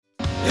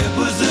It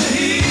was the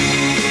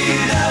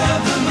heat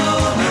of the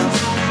moment,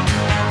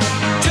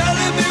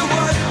 telling me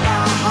what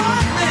my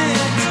heart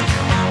meant.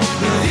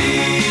 The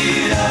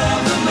heat of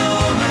the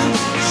moment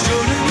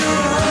showed in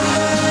your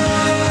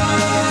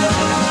eyes.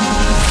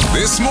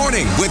 This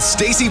morning with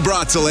Stacey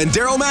Brotzel and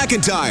Daryl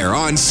McIntyre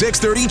on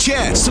 630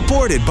 CHED.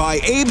 Supported by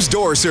Abe's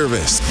Door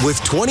Service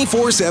with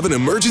 24/7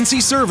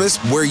 emergency service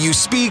where you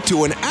speak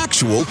to an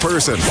actual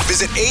person.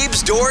 Visit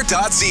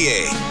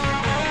abesdoor.ca.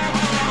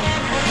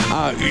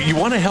 You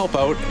want to help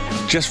out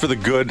just for the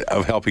good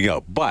of helping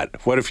out.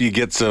 But what if you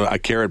get a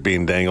carrot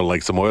being dangled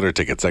like some Oiler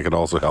tickets that could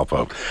also help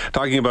out?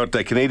 Talking about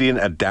Canadian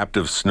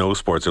Adaptive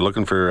Snowsports. They're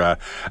looking for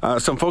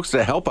some folks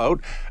to help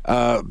out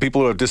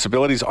people who have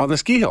disabilities on the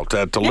ski hill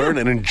to learn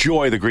and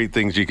enjoy the great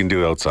things you can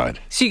do outside.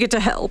 So you get to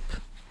help.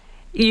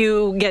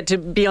 You get to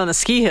be on the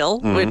ski hill,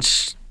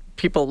 which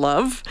people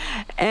love.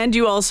 And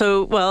you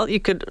also, you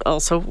could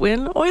also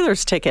win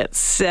Oilers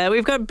tickets.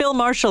 We've got Bill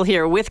Marshall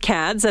here with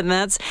CADS, and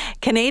that's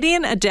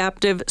Canadian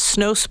Adaptive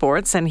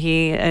Snowsports, and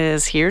he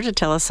is here to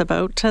tell us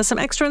about some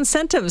extra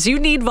incentives. You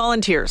need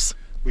volunteers.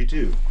 We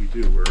do.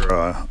 We're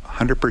a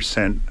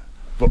 100%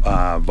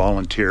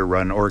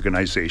 volunteer-run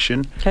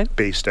organization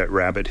based at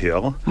Rabbit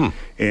Hill,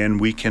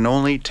 and we can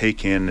only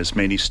take in as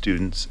many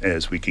students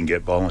as we can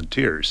get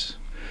volunteers.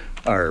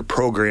 Our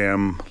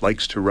program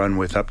likes to run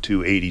with up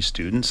to 80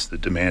 students. The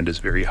demand is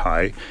very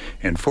high.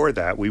 And for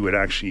that, we would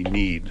actually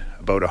need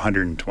about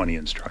 120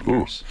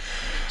 instructors.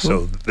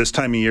 So this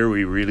time of year,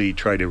 we really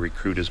try to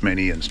recruit as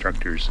many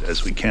instructors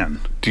as we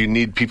can. Do you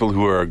need people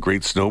who are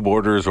great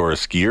snowboarders or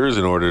skiers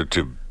in order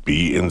to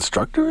be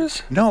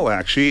instructors? No,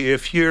 actually,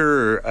 if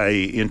you're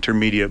a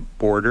intermediate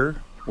boarder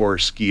or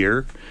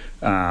skier,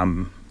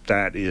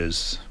 that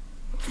is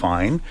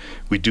fine.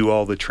 We do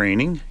all the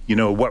training. You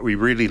know, what we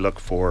really look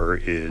for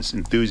is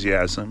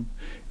enthusiasm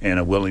and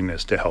a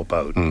willingness to help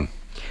out.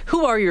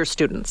 Who are your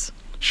students?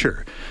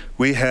 Sure.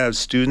 We have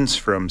students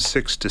from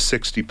 6 to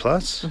 60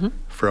 plus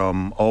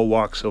from all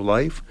walks of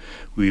life.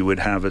 We would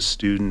have a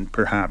student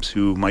perhaps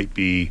who might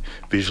be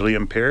visually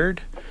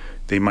impaired.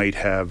 They might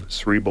have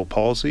cerebral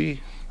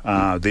palsy.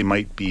 They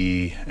might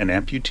be an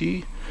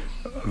amputee.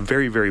 A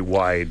very, very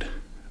wide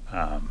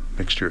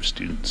mixture of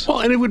students.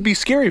 Well, and it would be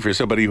scary for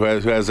somebody who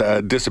has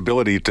a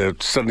disability to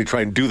suddenly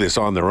try and do this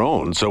on their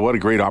own. So what a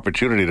great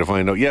opportunity to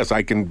find out, yes,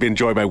 I can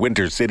enjoy my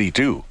winter city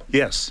too.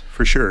 Yes,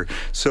 for sure.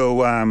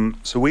 So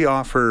we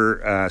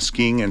offer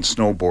skiing and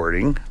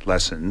snowboarding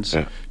lessons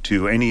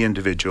to any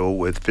individual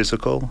with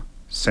physical,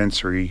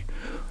 sensory,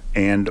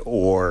 and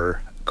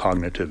or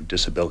cognitive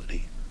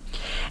disability.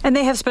 And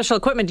they have special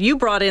equipment. You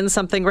brought in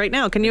something right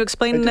now. Can you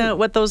explain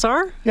what those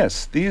are?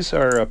 Yes, these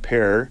are a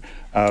pair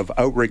of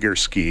outrigger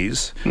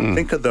skis.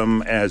 Think of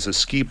them as a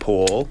ski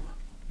pole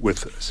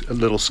with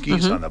little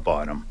skis on the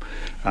bottom.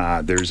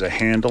 There's a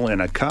handle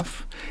and a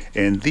cuff,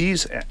 and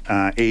these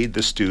aid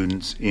the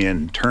students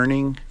in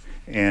turning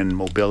and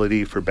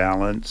mobility for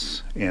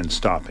balance and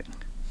stopping.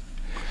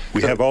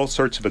 We have all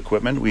sorts of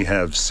equipment. We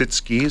have sit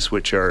skis,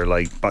 which are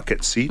like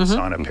bucket seats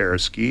on a pair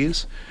of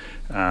skis.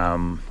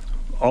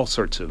 All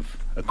sorts of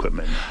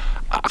equipment.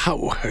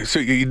 So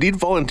you need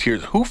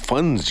volunteers. Who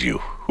funds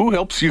you? Who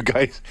helps you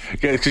guys?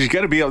 Because you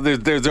got to be able.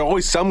 There's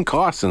always some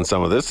costs in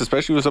some of this,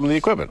 especially with some of the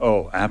equipment.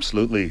 Oh,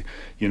 absolutely.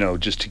 You know,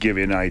 just to give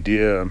you an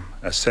idea,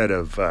 a set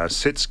of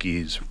sit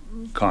skis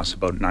costs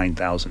about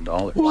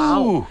 $9,000.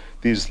 Wow.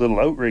 These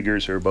little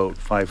outriggers are about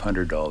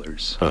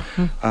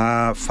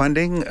 $500.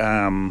 Funding,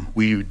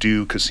 we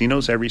do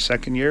casinos every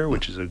second year,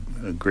 which is a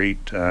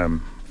great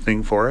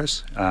thing for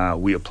us.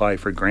 We apply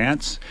for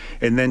grants,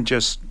 and then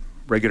just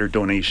regular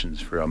donations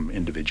from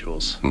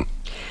individuals.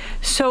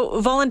 So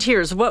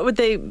volunteers, what would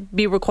they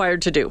be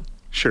required to do?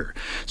 Sure.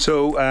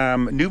 So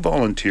new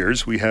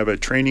volunteers, we have a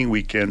training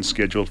weekend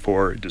scheduled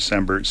for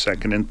December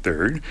 2nd and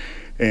 3rd,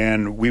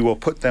 and we will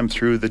put them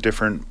through the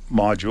different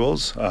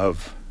modules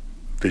of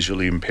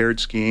visually impaired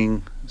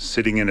skiing,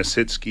 sitting in a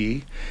sit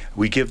ski.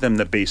 We give them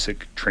the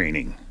basic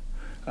training.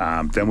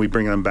 Then we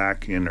bring them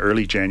back in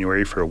early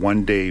January for a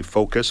one-day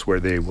focus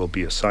where they will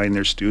be assigned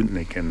their student and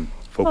they can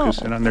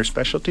focus in on their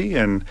specialty.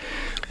 And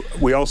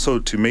we also,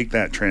 to make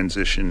that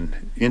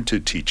transition into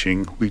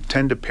teaching, we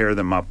tend to pair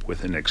them up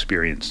with an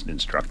experienced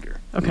instructor.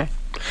 Okay.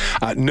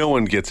 No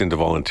one gets into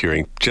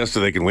volunteering just so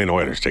they can win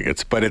Oilers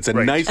tickets, but it's a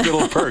nice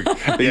little perk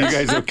that you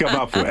guys have come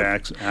up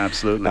with.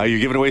 Absolutely. You're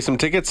giving away some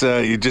tickets.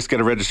 You just got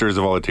to register as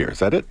a volunteer. Is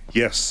that it?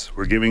 Yes,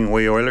 we're giving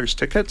away Oilers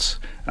tickets.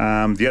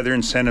 The other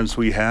incentives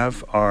we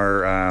have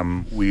are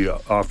we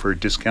offer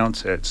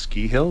discounts at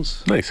ski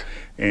hills. Nice.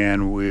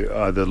 And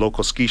the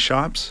local ski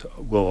shops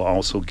will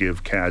also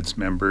give CADS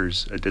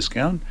members a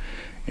discount.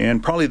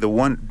 And probably the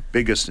one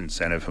biggest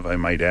incentive, if I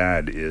might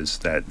add, is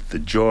that the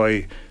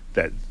joy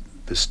that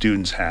the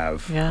students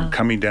have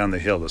coming down the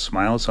hill, the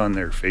smiles on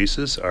their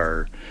faces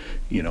are,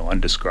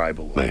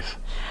 undescribable. Nice.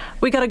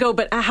 We got to go,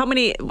 but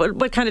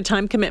what kind of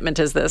time commitment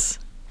is this?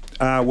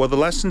 Well, the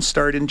lessons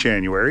start in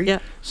January,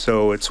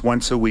 so it's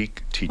once a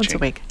week teaching. Once a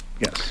week.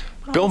 Yes.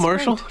 Bill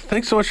Marshall,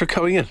 thanks so much for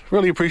coming in.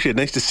 Really appreciate it.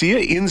 Nice to see you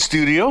in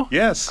studio.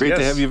 Yes. Great to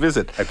yes. have you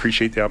visit. I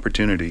appreciate the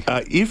opportunity.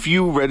 If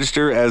you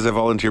register as a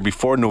volunteer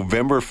before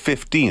November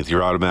 15th,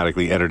 you're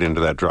automatically entered into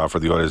that draw for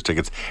the Oilers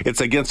tickets.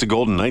 It's against the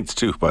Golden Knights,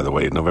 too, by the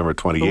way, November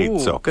 28th. Ooh,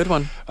 so good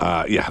one.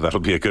 Yeah, that'll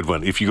be a good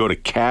one. If you go to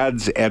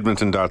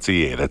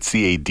cadsedmonton.ca, that's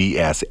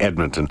CADS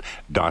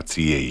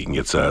Edmonton.ca, you can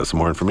get some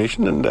more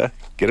information and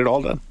get it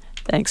all done.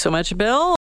 Thanks so much, Bill.